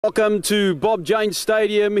Welcome to Bob Janes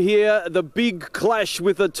Stadium here, the big clash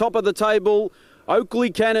with the top of the table, Oakleigh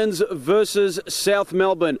Cannons versus South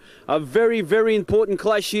Melbourne. A very, very important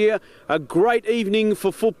clash here, a great evening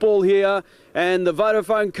for football here, and the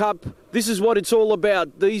Vodafone Cup, this is what it's all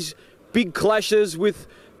about, these big clashes with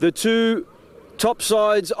the two top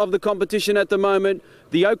sides of the competition at the moment.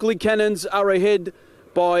 The Oakleigh Cannons are ahead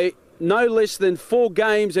by no less than 4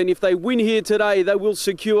 games, and if they win here today, they will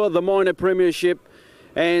secure the minor premiership.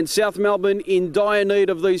 And South Melbourne in dire need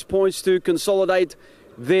of these points to consolidate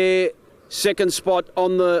their second spot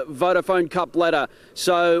on the Vodafone Cup ladder.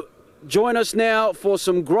 So join us now for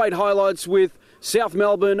some great highlights with South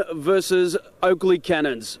Melbourne versus Oakleigh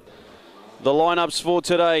Cannons. The lineups for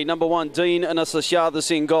today: number 1, Dean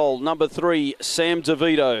Anastasiadis in goal. Number 3, Sam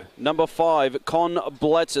Vito. Number 5, Con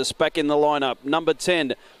Blatsis back in the lineup. Number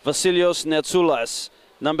 10, Vasilios Natsioulas.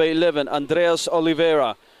 Number 11, Andreas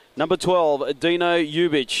Oliveira. Number 12, Dino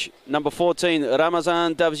Djulbic. Number 14,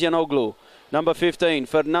 Ramazan Tavsancioglu. Number 15,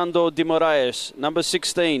 Fernando de Moraes. Number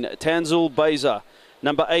 16, Tansel.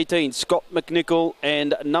 Number 18, Scott MacNicol.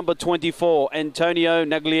 And number 24, Antonio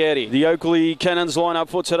Naglieri. The Oakleigh Cannons lineup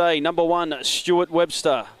for today: number 1, Stuart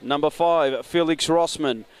Webster. Number 5, Felix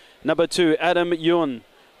Rosman. Number 2, Ewin.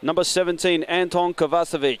 Number 17, Antun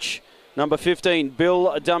Kovacic. Number 15,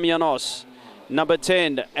 Bill Damianos. Number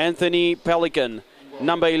 10, Anthony Pelikan.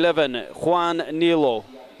 Number 11, Juan Nilo.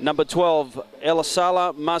 Number 12,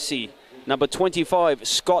 Elisala Masi. Number 25,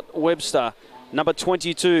 Scott Webster. Number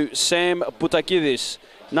 22, Sam Boutsianis.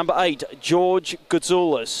 Number 8, George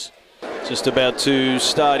Giuseffi. Just about to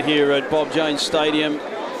start here at Bob Janes Stadium.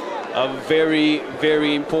 A very,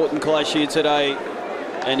 very important clash here today.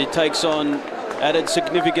 And it takes on added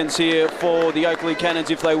significance here for the Oakleigh Cannons.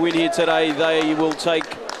 If they win here today, they will take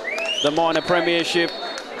the minor premiership.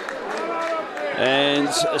 And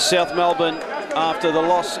South Melbourne, after the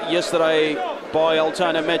loss yesterday by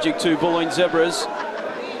Altona Magic to Bulleen Zebras,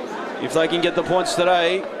 if they can get the points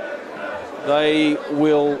today, they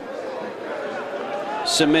will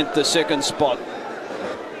cement the second spot.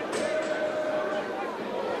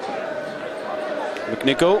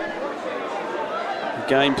 MacNicol,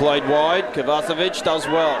 game played wide. Kovacic does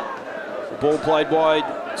well. The ball played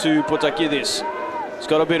wide to Boutsianis. He's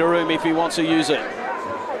got a bit of room if he wants to use it.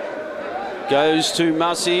 Goes to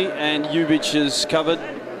Masi, and Djulbic is covered.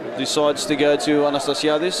 Decides to go to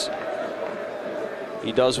Anastasiadis.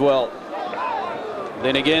 He does well.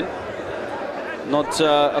 Then again, not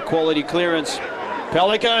a quality clearance.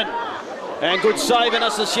 Pelikan, and good save,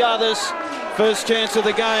 Anastasiadis. First chance of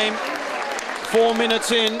the game, 4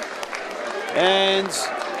 minutes in, and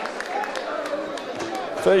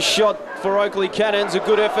first shot for Oakleigh Cannons, a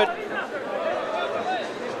good effort.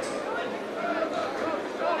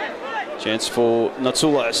 Chance for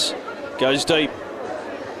Natsioulas, goes deep.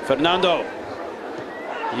 Fernando,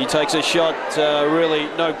 he takes a shot, really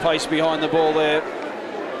no pace behind the ball there.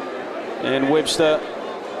 And Webster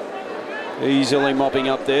easily mopping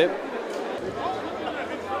up there.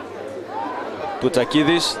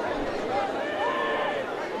 Boutsianis.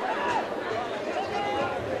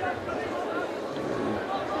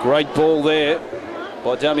 Great ball there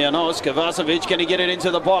by Damianos. Kovacic, can he get it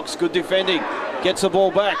into the box? Good defending, gets the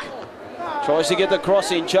ball back. Tries to get the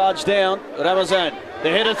cross in, charge down. Ramazan, the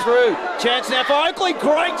header through. Chance now for Oakleigh.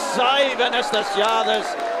 Great save, Anastasiadis.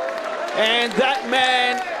 And that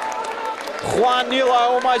man, Juan Nilo,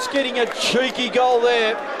 almost getting a cheeky goal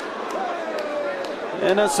there.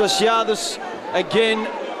 Anastasiadis again,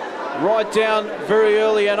 right down very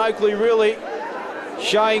early, and Oakleigh really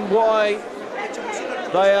showing why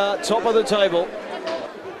they are top of the table.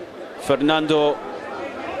 Fernando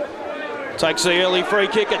takes the early free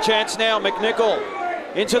kick, a chance now. MacNicol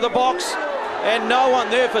into the box, and no one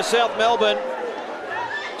there for South Melbourne.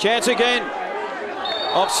 Chance again.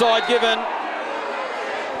 Offside given.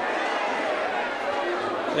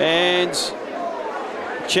 And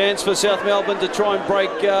chance for South Melbourne to try and break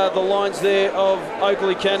the lines there of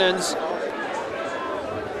Oakleigh Cannons.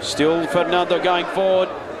 Still Fernando going forward.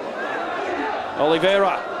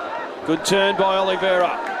 Oliveira. Good turn by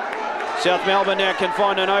Oliveira. South Melbourne now can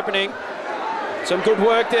find an opening. Some good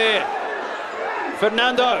work there.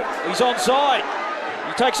 Fernando, he's onside.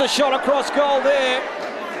 He takes a shot across goal there.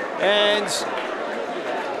 And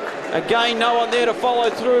again, no one there to follow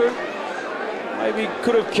through. Maybe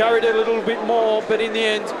could have carried it a little bit more, but in the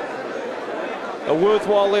end, a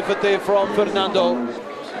worthwhile effort there from Fernando.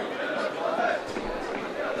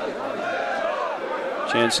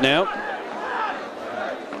 Chance now.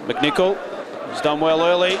 MacNicol, he's done well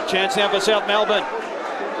early. Chance now for South Melbourne.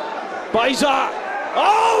 Beza.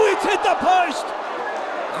 Oh, it's hit the post.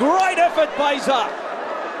 Great effort, Beza.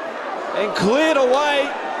 and cleared away.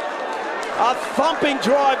 A thumping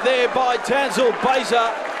drive there by Tansel,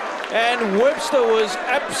 Beza, and Webster was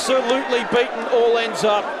absolutely beaten all ends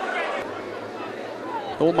up.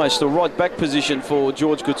 Almost a right back position for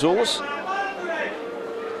George Giuseffi.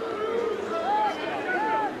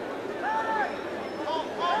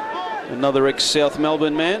 Another ex-South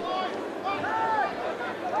Melbourne man.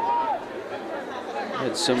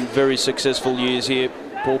 Had some very successful years here.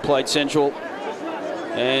 Ball played central.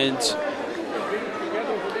 And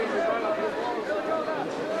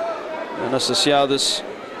Anastasiadis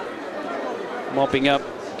mopping up,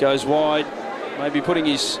 goes wide. Maybe putting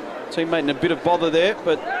his teammate in a bit of bother there,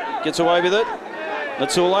 but gets away with it.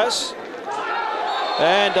 Natsioulas.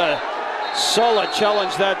 And a solid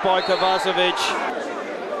challenge that by Kovacic.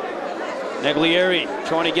 Naglieri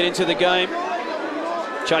trying to get into the game.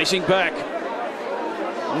 Chasing back.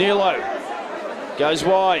 Nilo goes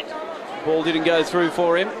wide. Ball didn't go through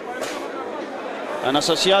for him.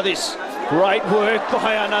 Anastasiadis. Great work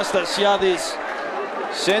by Anastasiadis.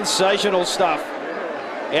 Sensational stuff.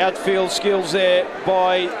 Outfield skills there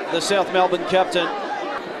by the South Melbourne captain.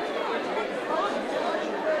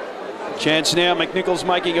 Chance now, MacNicol's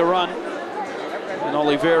making a run. And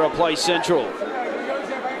Oliveira plays central.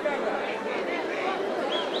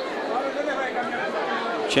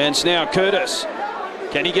 Chance now, Curtis.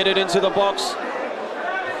 Can he get it into the box?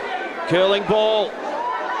 Curling ball.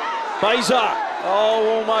 Beza.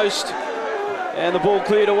 Oh, almost. And the ball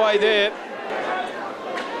cleared away there.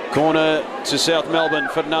 Corner to South Melbourne,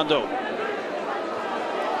 Fernando.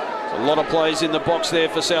 There's a lot of players in the box there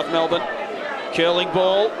for South Melbourne. Curling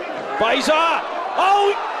ball. Beza!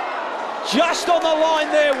 Oh! Just on the line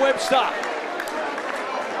there, Webster.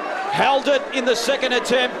 Held it in the second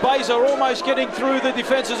attempt. Beza almost getting through the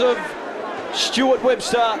defences of Stuart,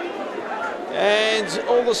 Webster. And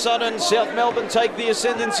all of a sudden, South Melbourne take the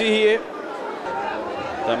ascendancy here.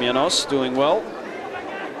 Damianos doing well.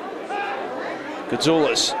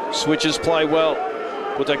 Giuseffi switches play well.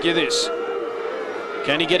 Boutsianis.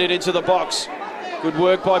 Can he get it into the box? Good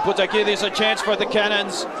work by Boutsianis. A chance for the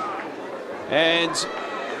Cannons. And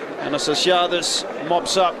Anastasiadis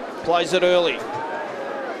mops up, plays it early.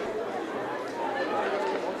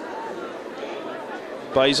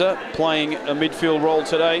 Beza playing a midfield role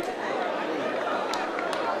today.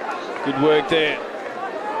 Good work there.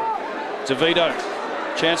 To Vito.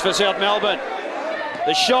 Chance for South Melbourne.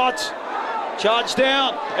 The shot. Charge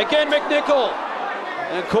down. Again MacNicol.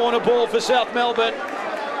 And a corner ball for South Melbourne.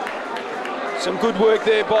 Some good work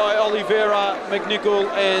there by Oliveira, MacNicol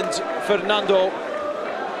and Fernando.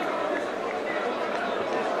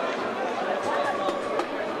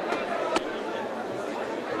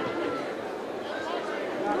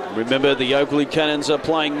 Remember, the Oakleigh Cannons are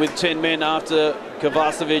playing with 10 men after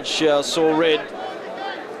Kovacic saw red.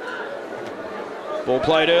 Ball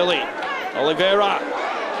played early. Oliveira.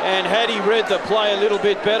 And had he read the play a little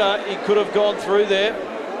bit better, he could have gone through there.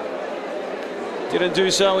 Didn't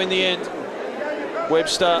do so in the end.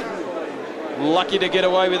 Webster lucky to get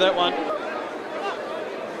away with that one.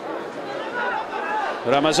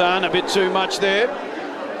 Ramazan a bit too much there.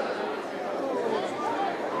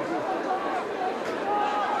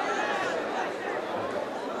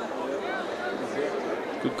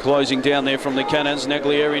 Good closing down there from the Cannons.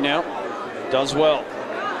 Naglieri now does well.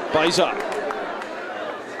 Beza.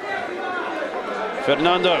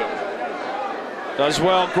 Fernando does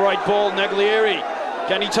well. Great ball. Naglieri.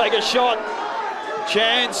 Can he take a shot?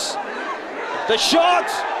 Chance. The shot.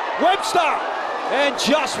 Webster. And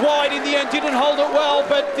just wide in the end. Didn't hold it well,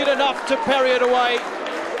 but did enough to parry it away.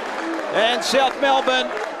 And South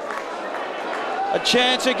Melbourne a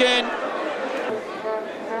chance again.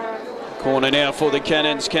 Corner now for the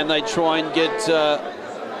Cannons. Can they try and get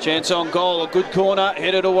chance on goal? A good corner,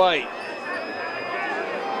 headed away.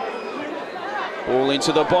 Ball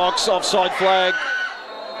into the box, offside flag.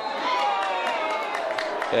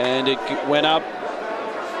 And it went up.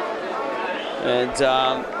 And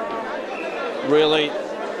really,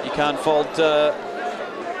 you can't fault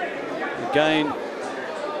again.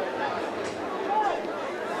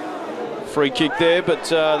 Free kick there, but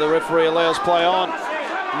the referee allows play on.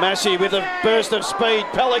 Massey with a burst of speed.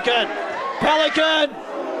 Pelikan. Pelikan!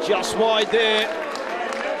 Just wide there.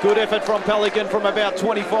 Good effort from Pelikan from about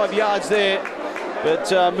 25 yards there. But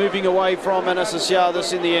moving away from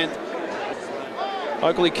Anastasiadis in the end.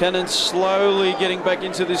 Oakleigh Cannons slowly getting back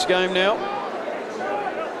into this game now.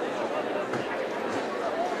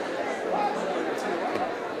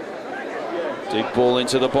 Deep ball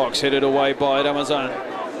into the box, headed away by Ramazan.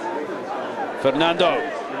 Fernando.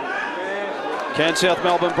 Can South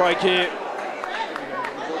Melbourne break here?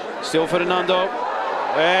 Still Fernando.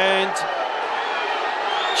 And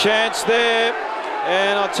chance there.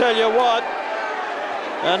 And I'll tell you what,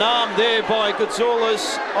 an arm there by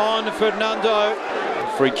Natsioulas on Fernando.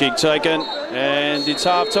 Free kick taken, and it's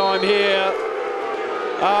half-time here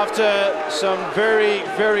after some very,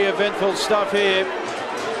 very eventful stuff here.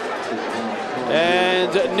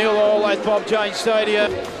 And 0-0 at Bob Jane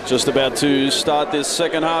Stadium. Just about to start this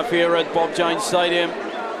second half here at Bob Jane Stadium,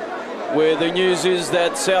 where the news is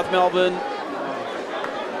that South Melbourne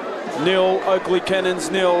 0, Oakleigh Cannons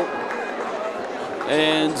 0.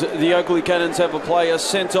 And the Oakleigh Cannons have a player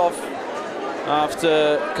sent off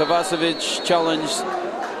after Kovacic challenged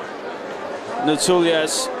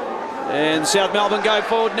Natsioulas. And South Melbourne go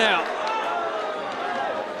forward now.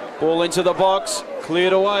 Ball into the box,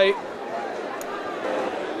 cleared away.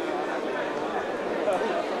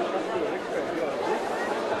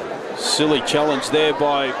 Silly challenge there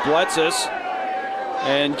by Blatsis,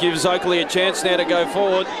 and gives Oakleigh a chance now to go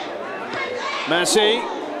forward. Massey,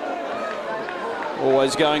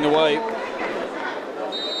 always going away.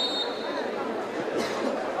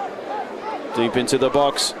 Deep into the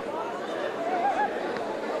box.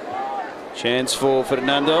 Chance for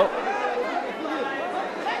Fernando.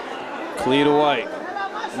 Cleared away.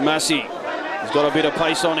 Massey, he's got a bit of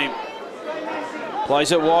pace on him.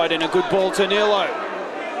 Plays it wide, and a good ball to Nilo.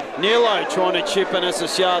 Nilo trying to chip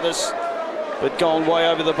Anastasiadis, but going way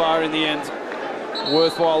over the bar in the end.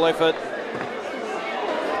 Worthwhile effort.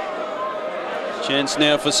 Chance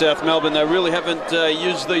now for South Melbourne. They really haven't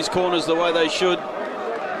used these corners the way they should.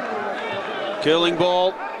 Curling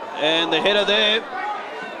ball, and the header there,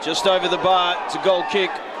 just over the bar. It's a goal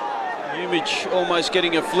kick. Umich almost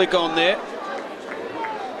getting a flick on there.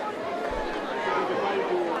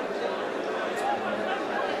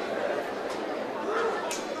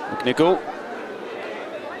 MacNicol.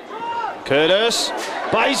 Curtis.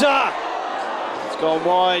 Beza! It's gone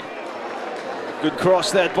wide. Good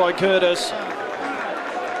cross that by Curtis.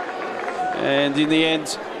 And in the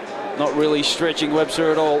end, not really stretching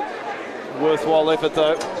Webster at all. Worthwhile effort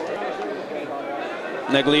though.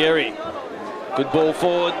 Naglieri. Good ball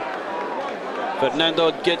forward.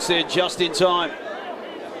 Fernando gets there just in time.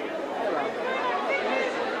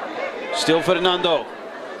 Still Fernando.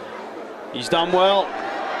 He's done well.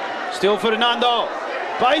 Still Fernando.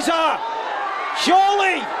 Beza!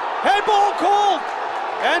 Surely! Handball called!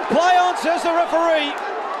 And play on, says the referee.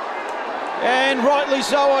 And rightly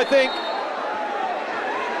so, I think.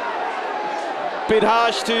 Bit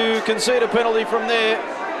harsh to concede a penalty from there.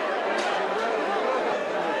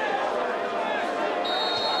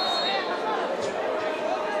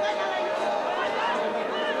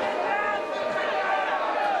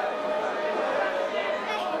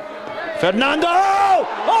 Fernando!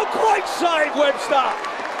 Oh, great save, Webster!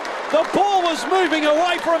 The ball was moving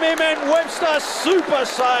away from him, and Webster, super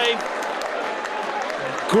save.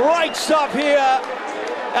 Great stuff here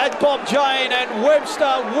at Bob Jane, and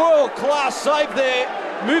Webster, world-class save there,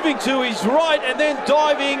 moving to his right and then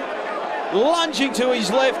diving, lunging to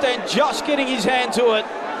his left and just getting his hand to it.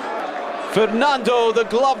 Fernando, the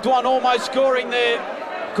gloved one, almost scoring there.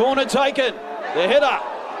 Corner taken, the header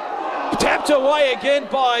tapped away again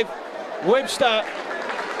by Webster,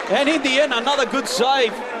 and in the end another good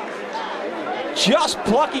save, just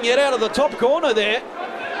plucking it out of the top corner there.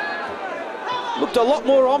 Looked a lot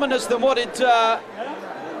more ominous than what it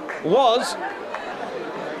was.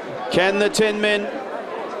 Can the 10 men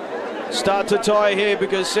start to tie here,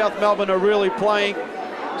 because South Melbourne are really playing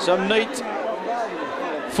some neat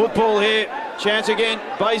football here. Chance again,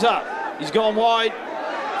 Beza, he's gone wide.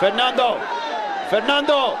 Fernando,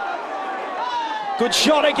 good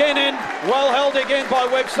shot again, and well held again by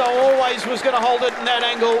Webster. Always was going to hold it in that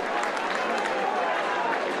angle.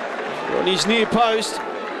 On his near post.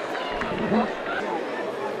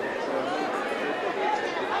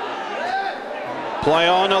 Play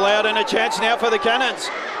on, allowed, and a chance now for the Cannons.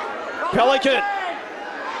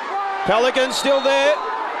 Pelikan still there,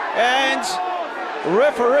 and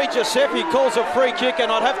referee Giuseffi calls a free kick,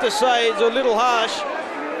 and I'd have to say it's a little harsh.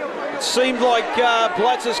 It seemed like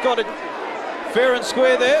Blatsis got it fair and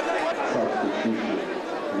square there.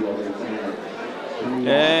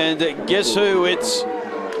 And guess who? It's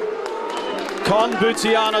Con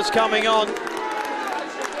Boutsianis coming on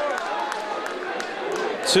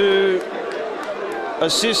to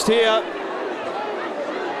assist here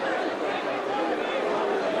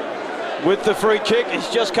with the free kick. He's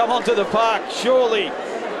just come onto the park. Surely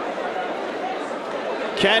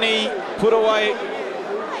can he put away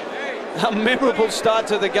a memorable start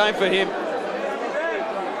to the game for him?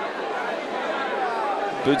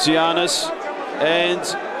 Boutsianis and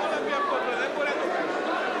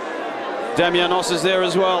Damianos is there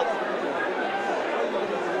as well.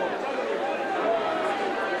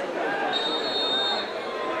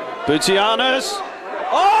 Boutsianis.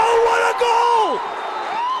 Oh, what a goal!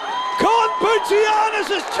 Con Boutsianis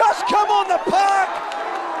has just come on the park.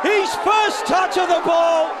 His first touch of the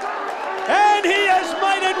ball. And he has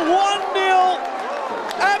made it 1-0.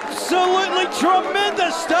 Absolutely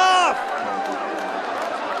tremendous stuff.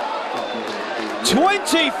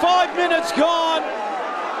 25 minutes gone.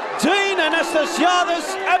 Dean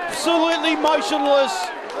Anastasiadis absolutely motionless.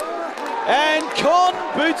 And Con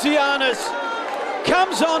Boutsianis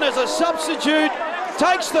comes on as a substitute,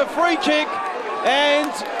 takes the free kick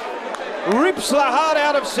and rips the heart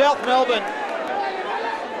out of South Melbourne.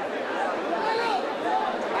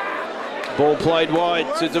 Ball played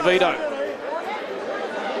wide to Vito.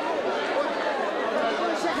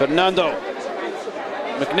 Fernando.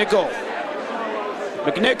 MacNicol.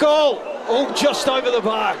 MacNicol! Oh, just over the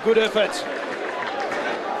bar. Good effort.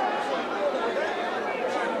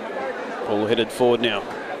 Ball headed forward now.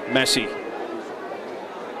 Massey.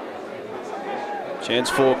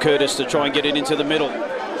 Chance for Curtis to try and get it into the middle.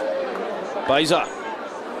 Beza.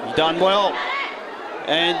 Done well.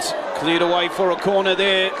 And cleared away for a corner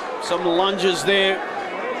there. Some lunges there.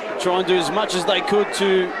 Try and do as much as they could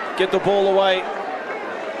to get the ball away.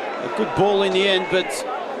 A good ball in the end, but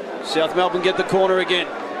South Melbourne get the corner again.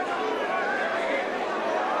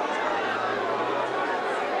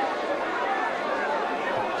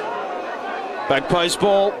 Back post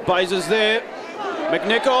ball, Beza's there.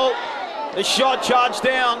 MacNicol, the shot charged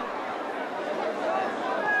down.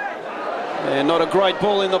 And not a great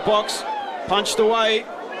ball in the box. Punched away.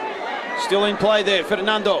 Still in play there,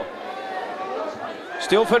 Fernando.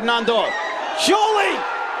 Still Fernando. Surely!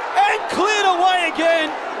 And cleared away again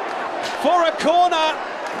for a corner.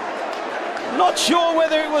 Not sure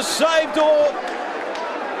whether it was saved or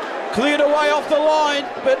cleared away off the line,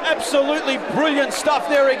 but absolutely brilliant stuff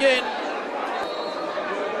there again.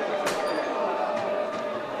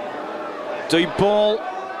 Deep ball.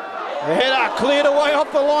 Header cleared away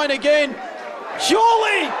off the line again.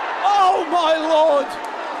 Surely! Oh my Lord!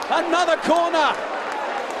 Another corner.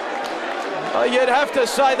 You'd have to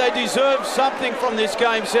say they deserve something from this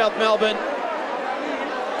game, South Melbourne.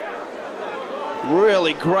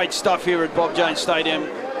 Really great stuff here at Bob Jones Stadium.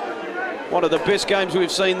 One of the best games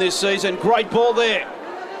we've seen this season. Great ball there.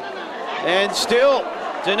 And still,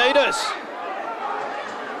 Nittis.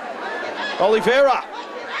 Oliveira.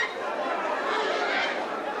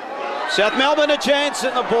 South Melbourne a chance,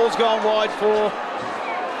 and the ball's gone wide for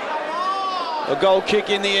a goal kick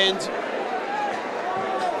in the end.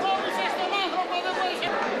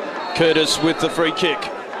 Curtis with the free kick.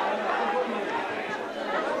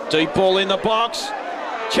 Deep ball in the box.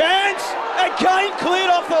 Chance! Again cleared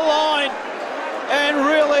off the line. And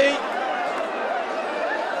really,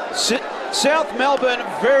 South Melbourne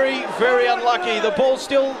very, very unlucky. The ball's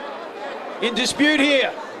still in dispute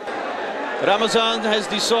here. Ramazan has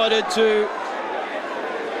decided to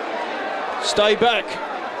stay back.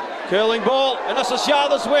 Curling ball.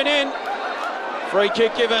 Anastasiadis went in. Free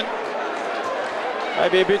kick given.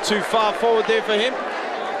 Maybe a bit too far forward there for him.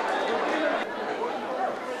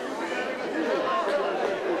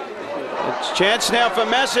 It's chance now for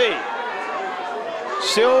Massey.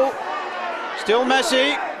 Still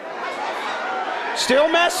Massey. Still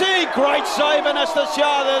Massey. Great save,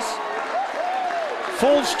 Anastasiadis.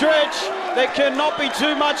 Full stretch. There cannot be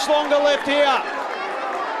too much longer left here.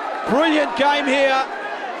 Brilliant game here.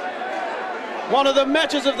 One of the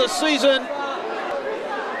matches of the season.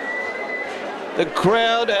 The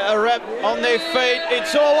crowd are on their feet.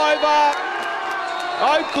 It's all over.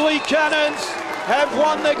 Oakleigh Cannons have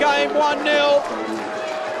won the game 1-0.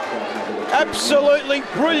 Absolutely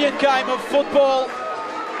brilliant game of football.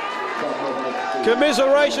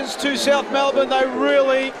 Commiserations to South Melbourne. They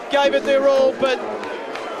really gave it their all, but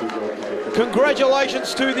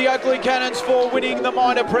congratulations to the Oakleigh Cannons for winning the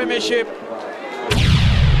minor premiership.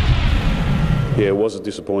 Yeah, it was a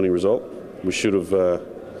disappointing result. We should have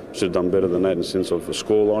done better than that in the sense of a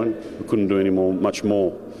scoreline. We couldn't do much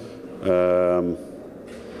more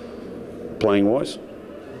playing-wise.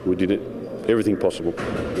 We did everything possible,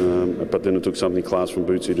 but then it took something class from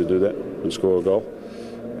Bootsy to do that and score a goal.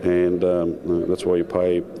 And that's why you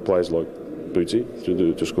pay players like Bootsy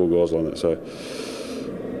to score goals like that. So,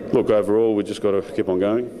 look, overall, we just got to keep on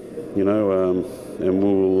going, you know, and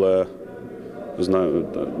we'll. There's no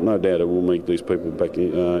doubt that we'll meet these people back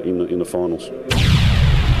in the finals.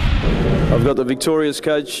 I've got the Victoria's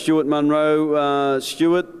coach, Stuart Munro.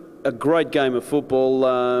 Stuart, a great game of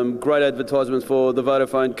football, great advertisements for the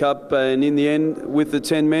Vodafone Cup, and in the end, with the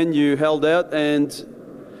 10 men, you held out and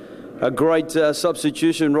A great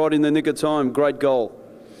substitution right in the nick of time. Great goal.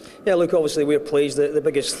 Yeah, look, obviously we're pleased. The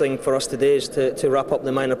biggest thing for us today is to wrap up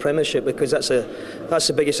the minor premiership, because that's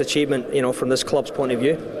the biggest achievement, you know, from this club's point of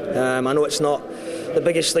view. I know it's not the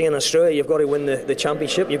biggest thing in Australia. You've got to win the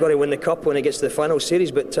championship, you've got to win the cup when it gets to the final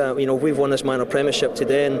series, but you know, we've won this minor premiership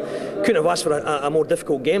today and couldn't have asked for a more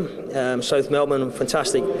difficult game. South Melbourne,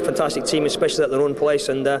 fantastic team, especially at their own place,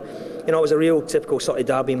 and you know, it was a real typical sort of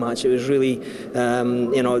derby match. It was really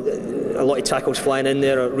you know, a lot of tackles flying in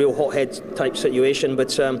there, a real hothead type situation,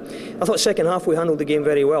 but I thought second half we handled the game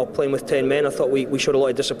very well, playing with 10 men. I thought we showed a lot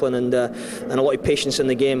of discipline and a lot of patience in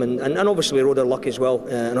the game, and obviously we rode our luck as well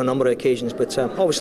on a number of occasions, but obviously